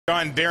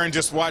Darren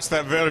just watched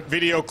that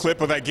video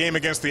clip of that game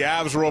against the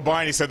Avs roll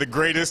by, and he said the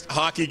greatest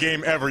hockey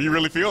game ever. You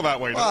really feel that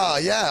way,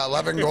 don't you? Yeah,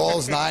 11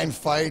 goals, 9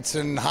 fights,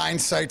 and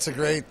hindsight's a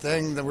great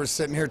thing that we're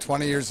sitting here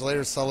 20 years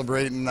later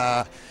celebrating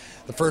the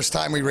first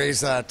time we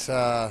raised that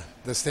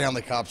the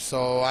Stanley Cup.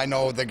 So I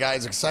know the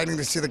guys, exciting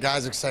to see the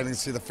guys, exciting to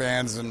see the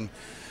fans, and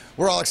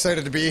we're all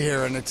excited to be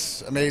here, and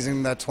it's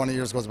amazing that 20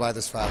 years goes by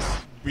this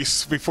fast.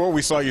 Before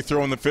we saw you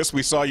throwing the fist,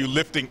 we saw you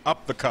lifting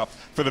up the cup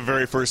for the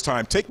very first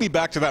time. Take me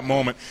back to that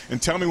moment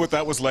and tell me what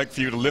that was like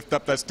for you to lift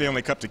up that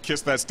Stanley Cup, to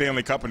kiss that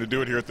Stanley Cup, and to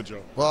do it here at the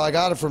Joe. Well, I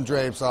got it from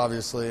Drapes,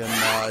 obviously,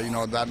 and you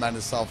know, that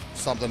meant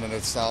something in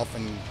itself.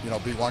 And you know,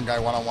 be one guy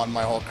one-on-one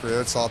my whole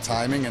career, it's all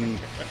timing. And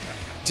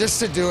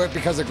just to do it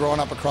because of growing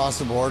up across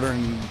the border,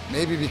 and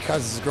maybe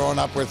because growing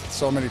up with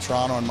so many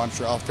Toronto and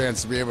Montreal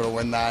fans, to be able to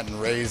win that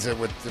and raise it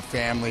with the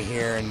family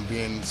here and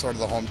being sort of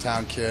the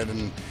hometown kid.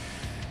 And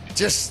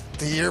just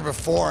the year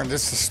before, and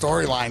just the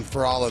storyline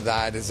for all of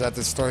that is that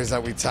the stories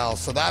that we tell.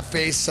 So that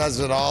face says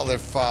it all.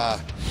 If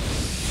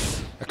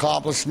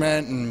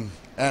accomplishment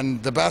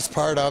and the best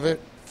part of it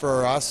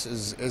for us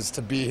is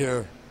to be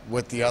here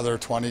with the other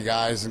 20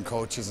 guys and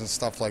coaches and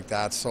stuff like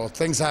that. So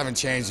things haven't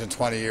changed in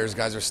 20 years.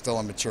 Guys are still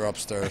immature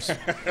upstairs.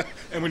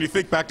 And when you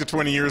think back to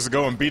 20 years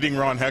ago and beating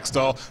Ron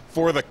Hextall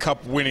for the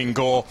cup-winning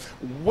goal,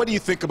 what do you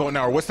think about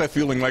now? Or what's that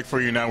feeling like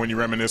for you now when you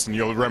reminisce, and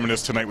you'll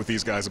reminisce tonight with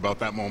these guys about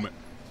that moment?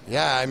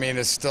 Yeah, I mean,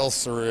 it's still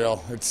surreal.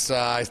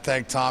 I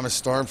thank Thomas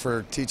Storm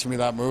for teaching me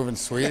that move in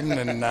Sweden,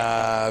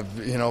 and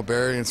you know,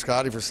 Barry and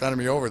Scotty for sending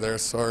me over there,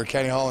 or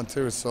Kenny Holland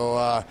too.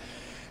 So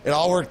it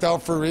all worked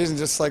out for a reason,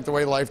 just like the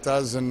way life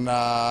does, and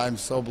I'm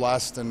so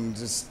blessed, and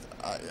just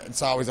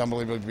it's always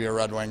unbelievable to be a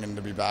Red Wing and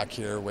to be back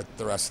here with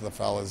the rest of the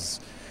fellas.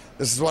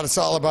 This is what it's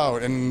all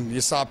about, and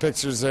you saw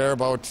pictures there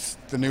about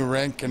the new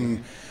rink,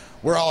 and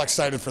we're all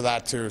excited for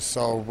that too.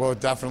 So we'll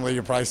definitely,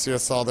 you'll probably see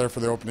us all there for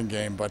the opening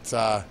game, but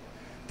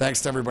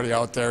thanks to everybody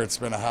out there. It's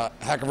been a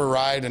heck of a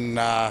ride,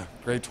 and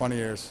great 20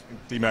 years.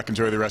 D-Mac,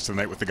 enjoy the rest of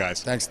the night with the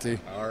guys. Thanks, T.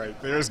 All right,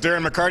 there's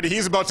Darren McCarty.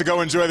 He's about to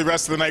go enjoy the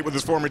rest of the night with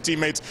his former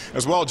teammates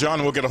as well.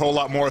 John will get a whole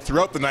lot more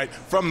throughout the night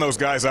from those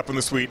guys up in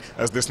the suite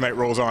as this night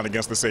rolls on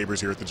against the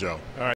Sabres here at the Joe. All right.